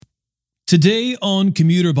Today on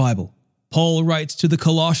Commuter Bible, Paul writes to the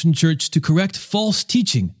Colossian church to correct false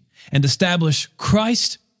teaching and establish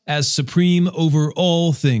Christ as supreme over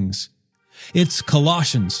all things. It's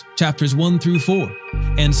Colossians chapters 1 through 4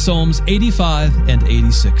 and Psalms 85 and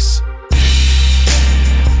 86.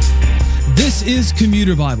 This is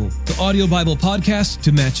Commuter Bible, the audio Bible podcast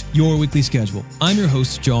to match your weekly schedule. I'm your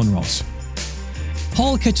host, John Ross.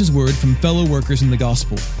 Paul catches word from fellow workers in the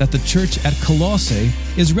gospel that the church at Colossae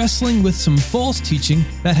is wrestling with some false teaching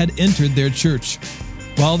that had entered their church.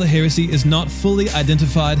 While the heresy is not fully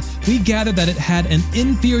identified, we gather that it had an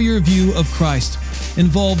inferior view of Christ,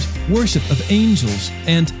 involved worship of angels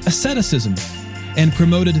and asceticism, and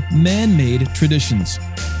promoted man-made traditions.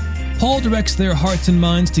 Paul directs their hearts and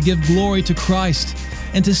minds to give glory to Christ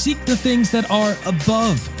and to seek the things that are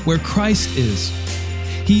above, where Christ is.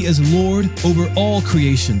 He is Lord over all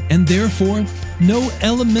creation, and therefore, no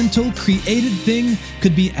elemental created thing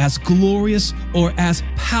could be as glorious or as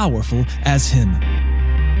powerful as Him.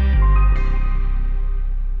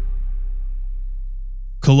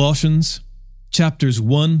 Colossians chapters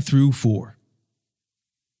 1 through 4.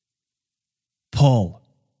 Paul,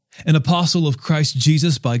 an apostle of Christ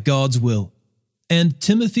Jesus by God's will, and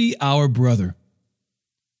Timothy our brother,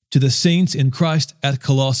 to the saints in Christ at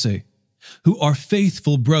Colossae, who are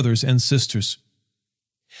faithful brothers and sisters.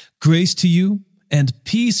 Grace to you and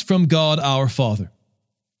peace from God our Father.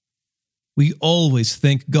 We always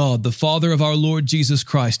thank God, the Father of our Lord Jesus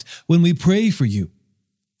Christ, when we pray for you,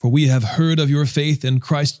 for we have heard of your faith in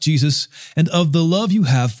Christ Jesus and of the love you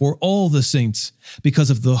have for all the saints,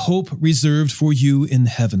 because of the hope reserved for you in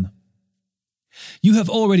heaven. You have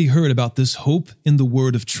already heard about this hope in the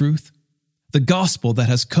word of truth, the gospel that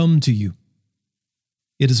has come to you.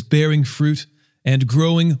 It is bearing fruit and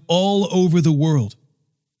growing all over the world,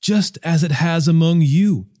 just as it has among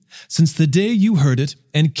you, since the day you heard it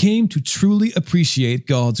and came to truly appreciate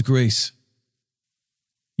God's grace.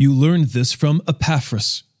 You learned this from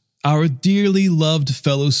Epaphras, our dearly loved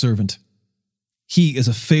fellow servant. He is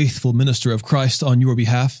a faithful minister of Christ on your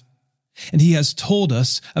behalf, and he has told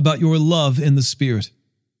us about your love in the Spirit.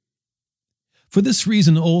 For this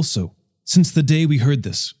reason also, since the day we heard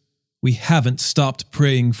this, we haven't stopped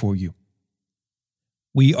praying for you.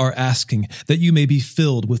 We are asking that you may be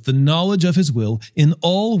filled with the knowledge of His will in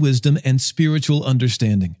all wisdom and spiritual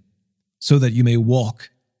understanding, so that you may walk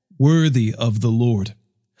worthy of the Lord,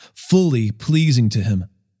 fully pleasing to Him,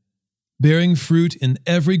 bearing fruit in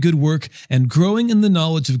every good work and growing in the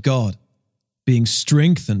knowledge of God, being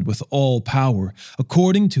strengthened with all power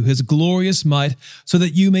according to His glorious might, so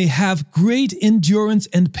that you may have great endurance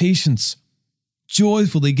and patience,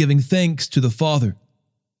 joyfully giving thanks to the Father,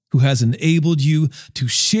 who has enabled you to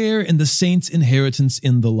share in the saints' inheritance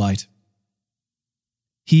in the light.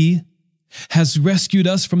 He has rescued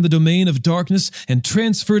us from the domain of darkness and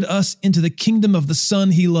transferred us into the kingdom of the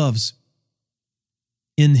Son He loves.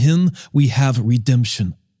 In Him we have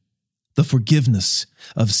redemption, the forgiveness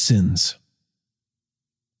of sins.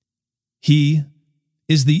 He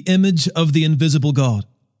is the image of the invisible God,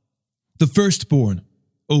 the firstborn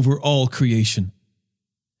over all creation.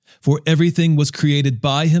 For everything was created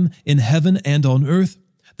by Him in heaven and on earth,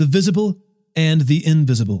 the visible and the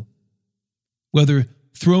invisible. Whether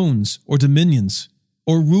thrones or dominions,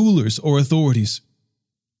 or rulers or authorities,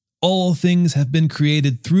 all things have been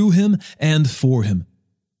created through Him and for Him.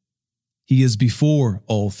 He is before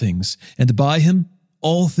all things, and by Him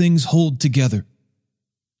all things hold together.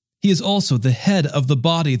 He is also the head of the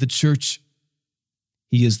body, the church.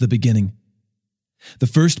 He is the beginning, the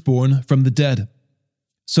firstborn from the dead,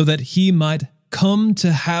 so that He might come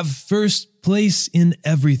to have first place in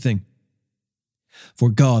everything. For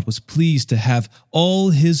God was pleased to have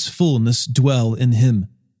all His fullness dwell in Him,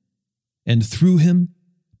 and through Him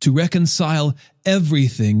to reconcile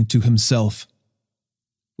everything to Himself,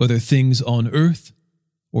 whether things on earth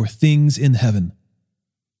or things in heaven,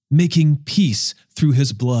 making peace through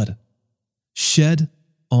His blood, shed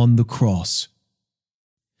on the cross.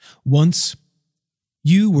 Once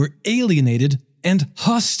you were alienated and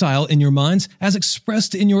hostile in your minds as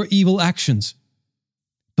expressed in your evil actions.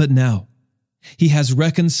 But now, He has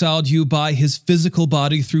reconciled you by His physical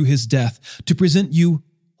body through His death to present you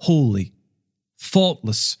holy,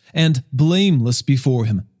 faultless, and blameless before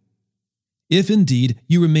Him. If indeed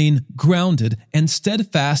you remain grounded and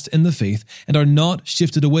steadfast in the faith and are not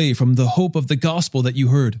shifted away from the hope of the gospel that you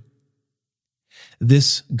heard.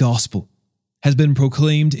 This gospel has been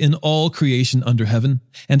proclaimed in all creation under heaven,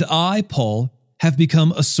 and I, Paul, have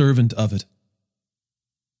become a servant of it.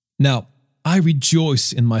 Now, I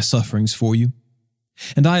rejoice in my sufferings for you,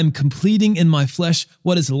 and I am completing in my flesh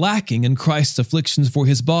what is lacking in Christ's afflictions for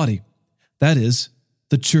His body, that is,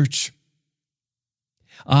 the church.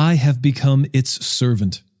 I have become its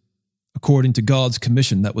servant, according to God's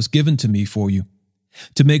commission that was given to me for you,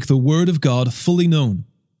 to make the word of God fully known,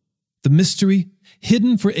 the mystery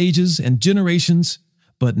hidden for ages and generations,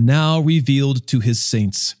 but now revealed to his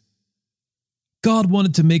saints. God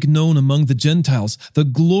wanted to make known among the Gentiles the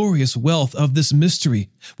glorious wealth of this mystery,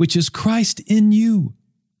 which is Christ in you,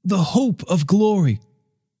 the hope of glory.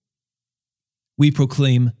 We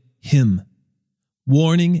proclaim him,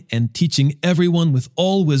 warning and teaching everyone with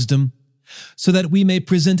all wisdom, so that we may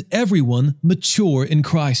present everyone mature in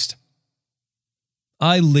Christ.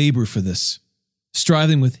 I labor for this,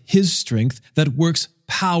 striving with his strength that works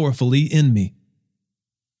powerfully in me.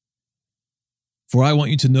 For I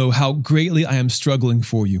want you to know how greatly I am struggling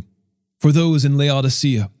for you, for those in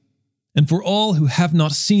Laodicea, and for all who have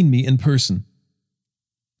not seen me in person.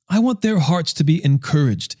 I want their hearts to be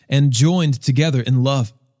encouraged and joined together in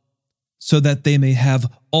love, so that they may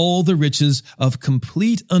have all the riches of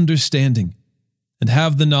complete understanding and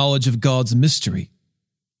have the knowledge of God's mystery,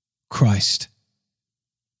 Christ.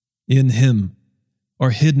 In him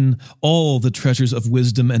are hidden all the treasures of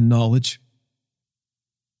wisdom and knowledge.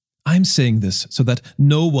 I'm saying this so that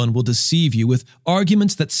no one will deceive you with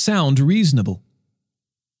arguments that sound reasonable.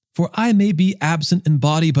 For I may be absent in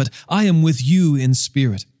body, but I am with you in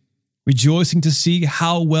spirit, rejoicing to see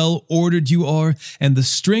how well ordered you are and the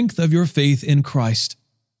strength of your faith in Christ.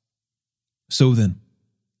 So then,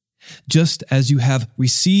 just as you have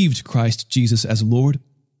received Christ Jesus as Lord,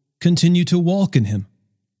 continue to walk in him,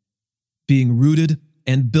 being rooted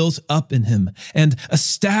and built up in him and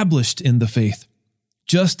established in the faith,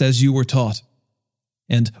 just as you were taught,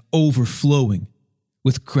 and overflowing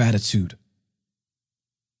with gratitude.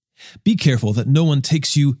 Be careful that no one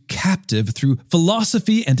takes you captive through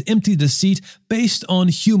philosophy and empty deceit based on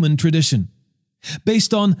human tradition,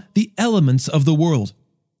 based on the elements of the world,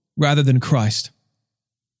 rather than Christ.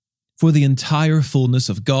 For the entire fullness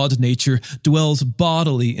of God's nature dwells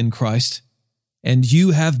bodily in Christ, and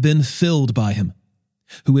you have been filled by him,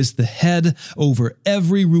 who is the head over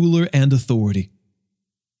every ruler and authority.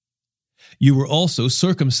 You were also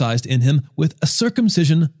circumcised in him with a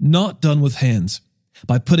circumcision not done with hands,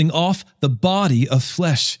 by putting off the body of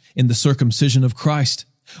flesh in the circumcision of Christ,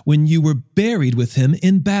 when you were buried with him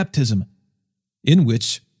in baptism, in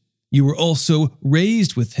which you were also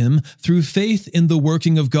raised with him through faith in the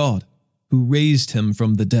working of God, who raised him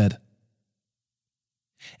from the dead.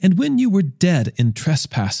 And when you were dead in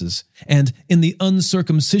trespasses and in the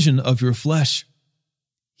uncircumcision of your flesh,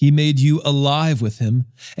 he made you alive with him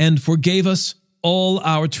and forgave us all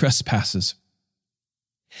our trespasses.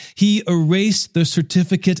 He erased the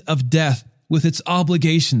certificate of death with its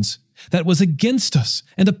obligations that was against us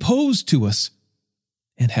and opposed to us,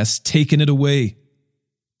 and has taken it away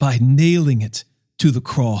by nailing it to the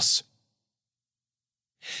cross.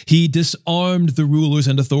 He disarmed the rulers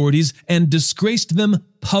and authorities and disgraced them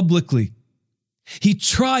publicly. He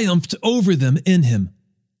triumphed over them in him.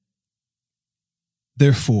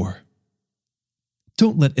 Therefore,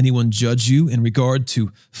 don't let anyone judge you in regard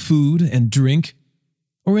to food and drink,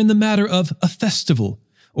 or in the matter of a festival,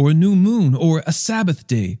 or a new moon, or a Sabbath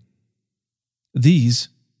day. These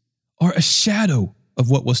are a shadow of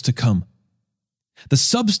what was to come. The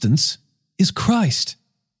substance is Christ.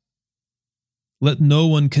 Let no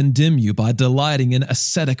one condemn you by delighting in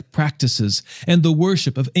ascetic practices and the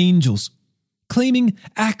worship of angels, claiming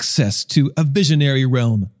access to a visionary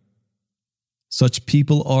realm. Such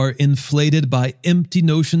people are inflated by empty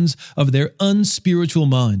notions of their unspiritual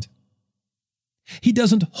mind. He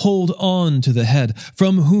doesn't hold on to the head,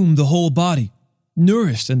 from whom the whole body,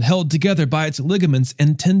 nourished and held together by its ligaments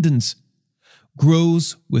and tendons,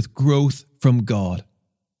 grows with growth from God.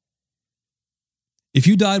 If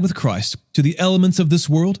you died with Christ to the elements of this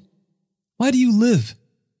world, why do you live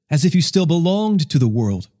as if you still belonged to the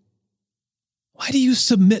world? Why do you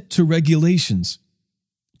submit to regulations?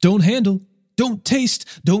 Don't handle, don't taste,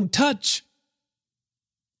 don't touch.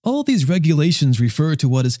 All these regulations refer to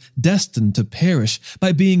what is destined to perish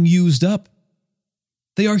by being used up.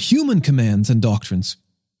 They are human commands and doctrines.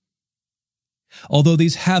 Although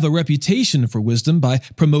these have a reputation for wisdom by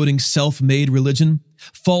promoting self-made religion,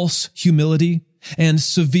 false humility, and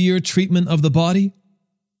severe treatment of the body,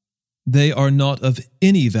 they are not of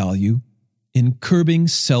any value in curbing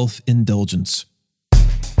self-indulgence.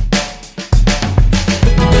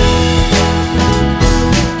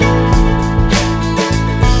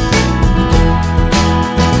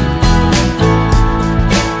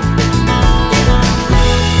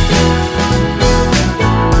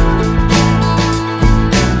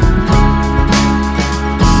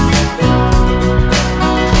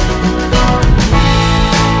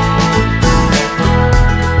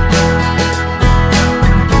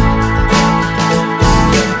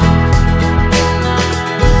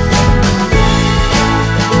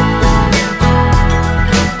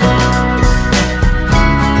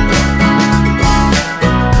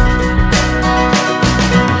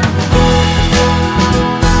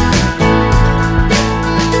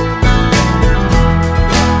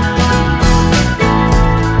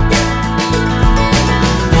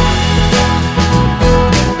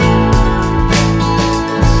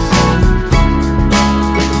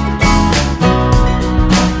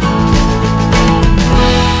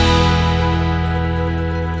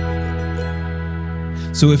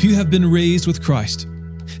 So if you have been raised with Christ,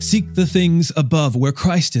 seek the things above where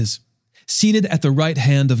Christ is, seated at the right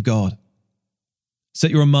hand of God.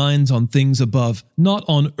 Set your minds on things above, not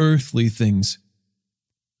on earthly things.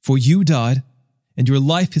 For you died, and your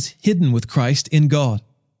life is hidden with Christ in God.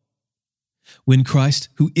 When Christ,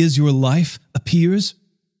 who is your life, appears,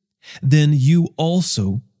 then you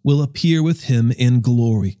also will appear with him in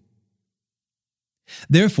glory.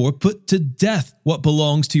 Therefore, put to death what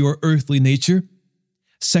belongs to your earthly nature: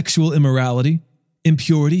 sexual immorality,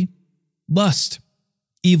 impurity, lust,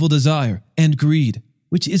 evil desire, and greed,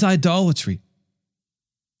 which is idolatry.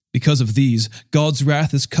 Because of these, God's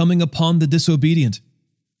wrath is coming upon the disobedient.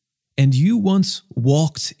 And you once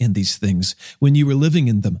walked in these things when you were living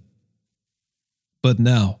in them. But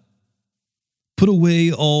now, put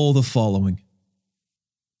away all the following: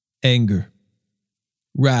 anger,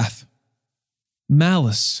 wrath,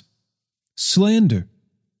 malice, slander,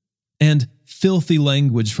 and filthy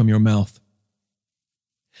language from your mouth.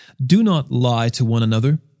 Do not lie to one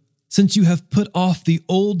another, since you have put off the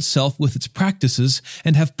old self with its practices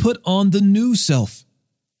and have put on the new self.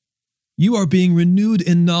 You are being renewed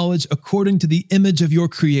in knowledge according to the image of your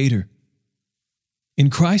Creator.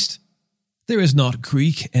 In Christ, there is not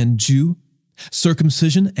Greek and Jew,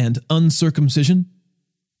 circumcision and uncircumcision,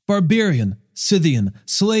 barbarian, Scythian,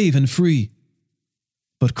 slave and free.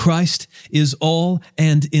 But Christ is all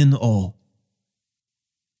and in all.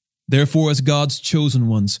 Therefore, as God's chosen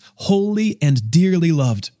ones, holy and dearly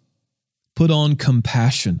loved, put on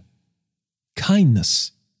compassion,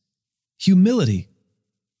 kindness, humility,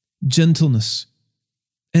 gentleness,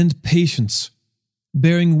 and patience,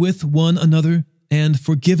 bearing with one another and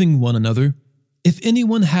forgiving one another, if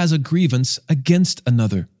anyone has a grievance against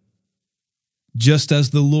another. Just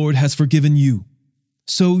as the Lord has forgiven you,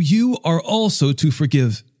 so you are also to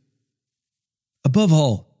forgive. Above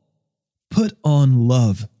all, put on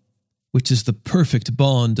love, which is the perfect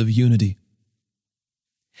bond of unity.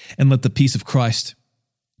 And let the peace of Christ,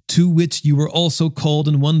 to which you were also called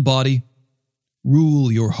in one body,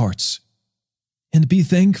 rule your hearts, and be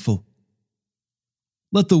thankful.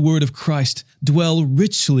 Let the word of Christ dwell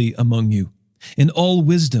richly among you, in all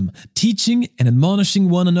wisdom, teaching and admonishing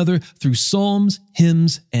one another through psalms,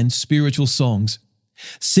 hymns, and spiritual songs,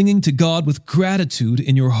 singing to God with gratitude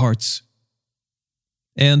in your hearts.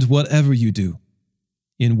 And whatever you do,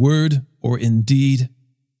 in word or in deed,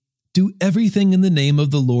 do everything in the name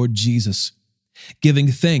of the Lord Jesus, giving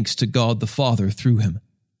thanks to God the Father through him.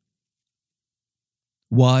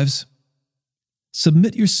 Wives,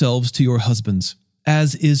 submit yourselves to your husbands,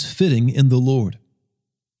 as is fitting in the Lord.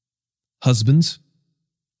 Husbands,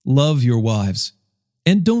 love your wives,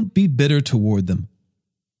 and don't be bitter toward them.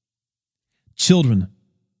 Children,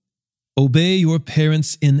 obey your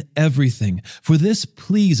parents in everything, for this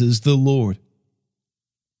pleases the Lord.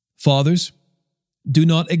 Fathers, do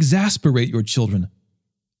not exasperate your children,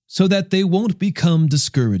 so that they won't become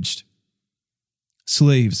discouraged.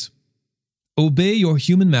 Slaves, obey your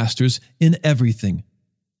human masters in everything.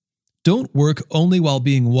 Don't work only while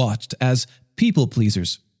being watched as people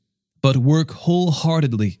pleasers, but work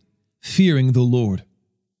wholeheartedly, fearing the Lord.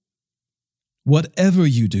 Whatever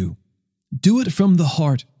you do, do it from the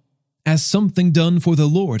heart, as something done for the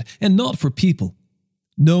Lord and not for people,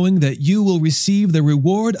 knowing that you will receive the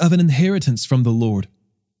reward of an inheritance from the Lord.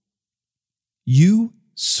 You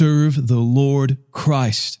serve the Lord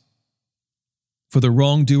Christ. For the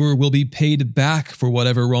wrongdoer will be paid back for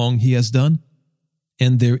whatever wrong he has done,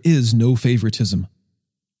 and there is no favoritism.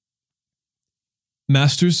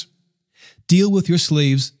 Masters, deal with your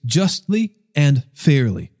slaves justly and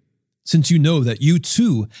fairly, since you know that you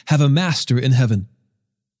too have a master in heaven.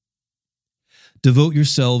 Devote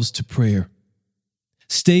yourselves to prayer.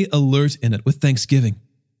 Stay alert in it with thanksgiving.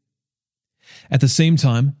 At the same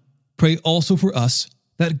time, pray also for us,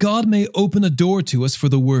 that God may open a door to us for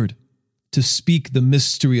the word, to speak the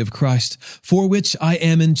mystery of Christ, for which I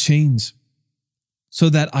am in chains, so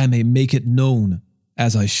that I may make it known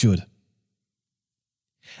as I should.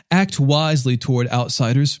 Act wisely toward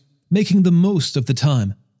outsiders, making the most of the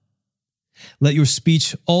time. Let your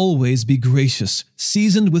speech always be gracious,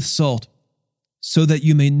 seasoned with salt, so that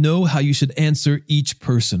you may know how you should answer each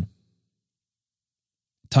person.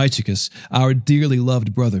 Tychicus, our dearly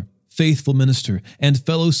loved brother, faithful minister, and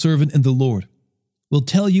fellow servant in the Lord, will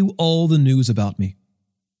tell you all the news about me.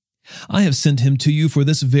 I have sent him to you for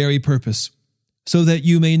this very purpose, so that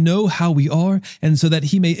you may know how we are, and so that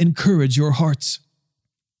he may encourage your hearts.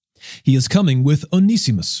 He is coming with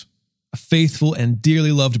Onesimus, a faithful and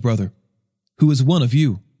dearly loved brother, who is one of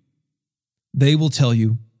you. They will tell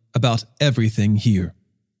you about everything here.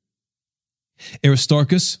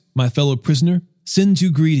 Aristarchus, my fellow prisoner, sends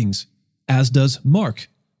you greetings, as does Mark,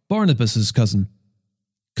 Barnabas' cousin,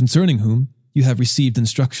 concerning whom you have received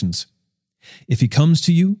instructions. If he comes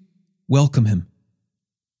to you, welcome him.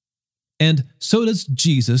 And so does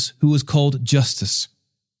Jesus, who is called Justus.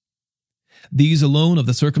 These alone of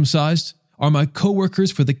the circumcised are my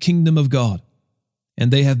co-workers for the kingdom of God,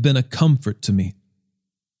 and they have been a comfort to me.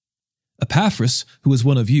 Epaphras, who is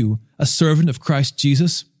one of you, a servant of Christ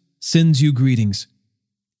Jesus, sends you greetings.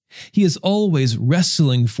 He is always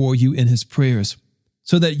wrestling for you in his prayers,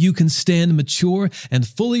 so that you can stand mature and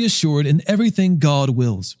fully assured in everything God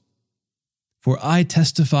wills. For I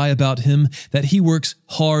testify about him that he works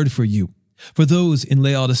hard for you, for those in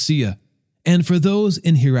Laodicea, and for those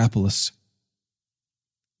in Hierapolis.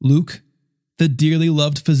 Luke, the dearly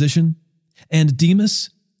loved physician, and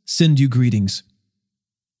Demas send you greetings.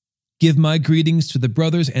 Give my greetings to the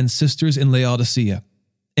brothers and sisters in Laodicea,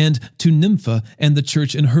 and to Nympha and the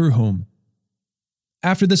church in her home.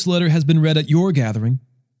 After this letter has been read at your gathering,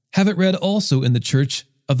 have it read also in the church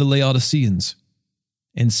of the Laodiceans,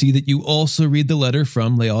 and see that you also read the letter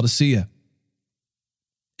from Laodicea.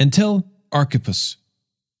 And tell Archippus,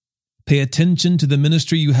 pay attention to the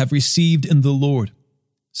ministry you have received in the Lord,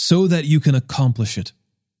 so that you can accomplish it.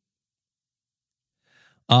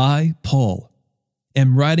 I, Paul,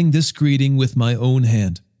 am writing this greeting with my own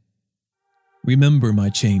hand. Remember my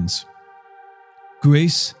chains.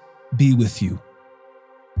 Grace be with you.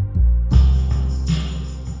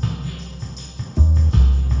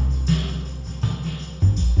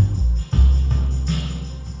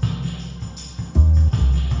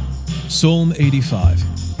 Psalm 85.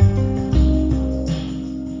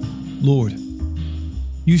 Lord,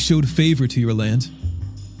 you showed favor to your land.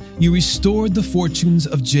 You restored the fortunes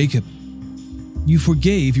of Jacob. You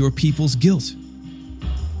forgave your people's guilt.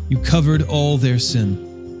 You covered all their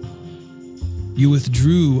sin. You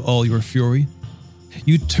withdrew all your fury.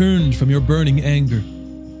 You turned from your burning anger.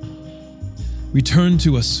 Return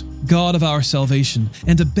to us, God of our salvation,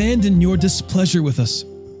 and abandon your displeasure with us.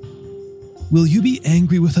 Will you be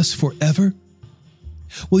angry with us forever?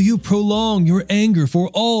 Will you prolong your anger for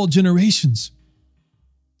all generations?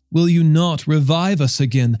 Will you not revive us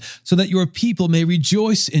again, so that your people may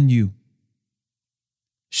rejoice in you?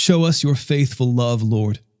 Show us your faithful love,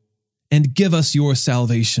 Lord, and give us your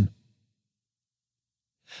salvation.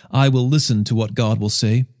 I will listen to what God will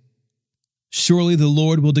say. Surely the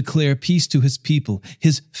Lord will declare peace to his people,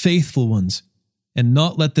 his faithful ones, and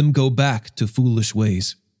not let them go back to foolish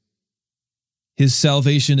ways. His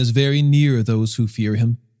salvation is very near those who fear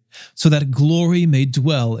him, so that glory may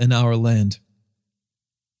dwell in our land.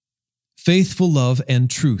 Faithful love and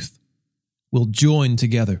truth will join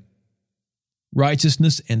together.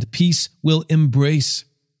 Righteousness and peace will embrace.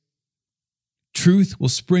 Truth will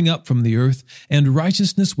spring up from the earth, and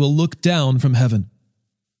righteousness will look down from heaven.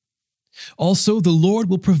 Also, the Lord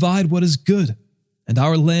will provide what is good, and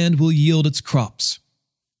our land will yield its crops.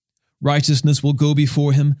 Righteousness will go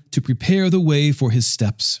before him to prepare the way for his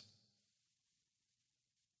steps.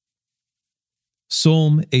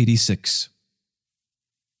 Psalm 86.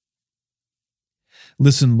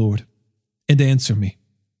 Listen, Lord, and answer me,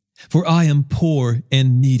 for I am poor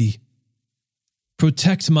and needy.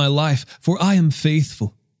 Protect my life, for I am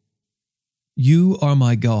faithful. You are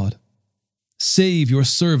my God. Save your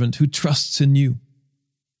servant who trusts in you.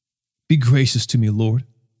 Be gracious to me, Lord,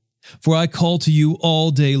 for I call to you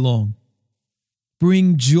all day long.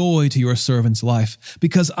 Bring joy to your servant's life,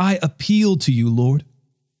 because I appeal to you, Lord.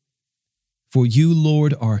 For you,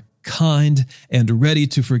 Lord, are kind and ready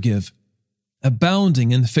to forgive,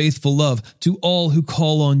 abounding in faithful love to all who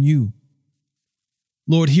call on you.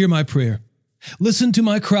 Lord, hear my prayer. Listen to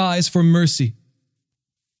my cries for mercy.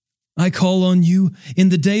 I call on you in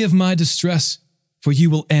the day of my distress, for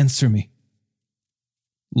you will answer me.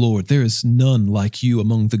 Lord, there is none like you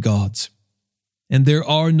among the gods, and there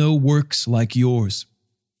are no works like yours.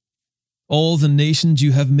 All the nations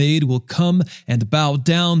you have made will come and bow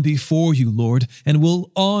down before you, Lord, and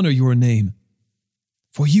will honor your name.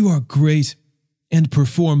 For you are great and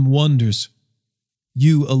perform wonders.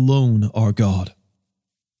 You alone are God.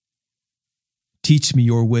 Teach me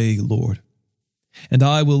your way, Lord, and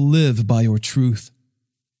I will live by your truth.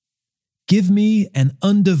 Give me an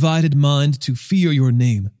undivided mind to fear your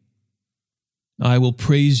name. I will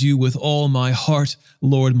praise you with all my heart,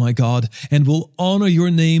 Lord my God, and will honor your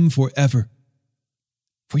name forever.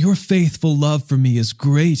 For your faithful love for me is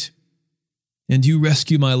great, and you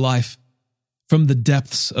rescue my life from the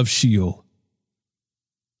depths of Sheol.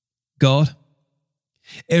 God,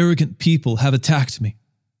 arrogant people have attacked me.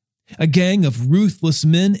 A gang of ruthless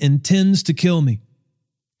men intends to kill me.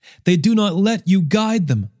 They do not let you guide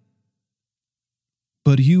them.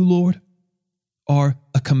 But you, Lord, are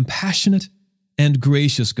a compassionate and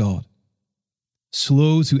gracious God,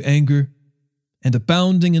 slow to anger and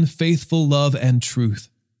abounding in faithful love and truth.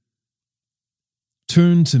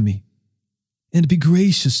 Turn to me and be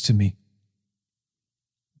gracious to me.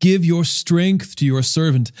 Give your strength to your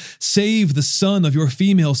servant. Save the son of your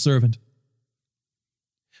female servant.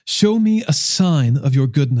 Show me a sign of your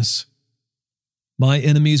goodness. My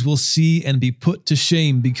enemies will see and be put to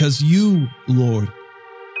shame because you, Lord,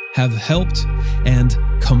 have helped and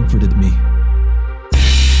comforted me.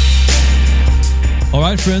 All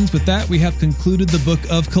right, friends, with that, we have concluded the book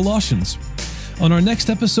of Colossians. On our next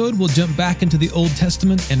episode, we'll jump back into the Old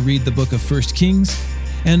Testament and read the book of 1 Kings.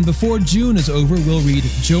 And before June is over, we'll read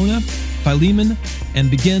Jonah, Philemon, and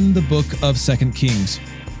begin the book of 2 Kings.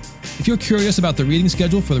 If you're curious about the reading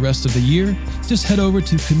schedule for the rest of the year, just head over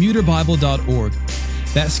to commuterbible.org.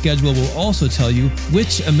 That schedule will also tell you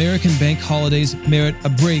which American bank holidays merit a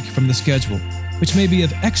break from the schedule, which may be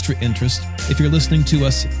of extra interest if you're listening to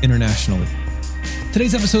us internationally.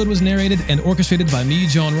 Today's episode was narrated and orchestrated by me,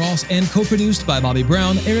 John Ross, and co-produced by Bobby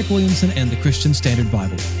Brown, Eric Williamson, and the Christian Standard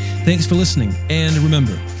Bible. Thanks for listening, and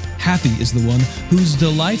remember, happy is the one whose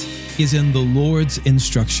delight is in the Lord's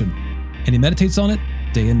instruction, and he meditates on it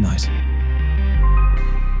day and night.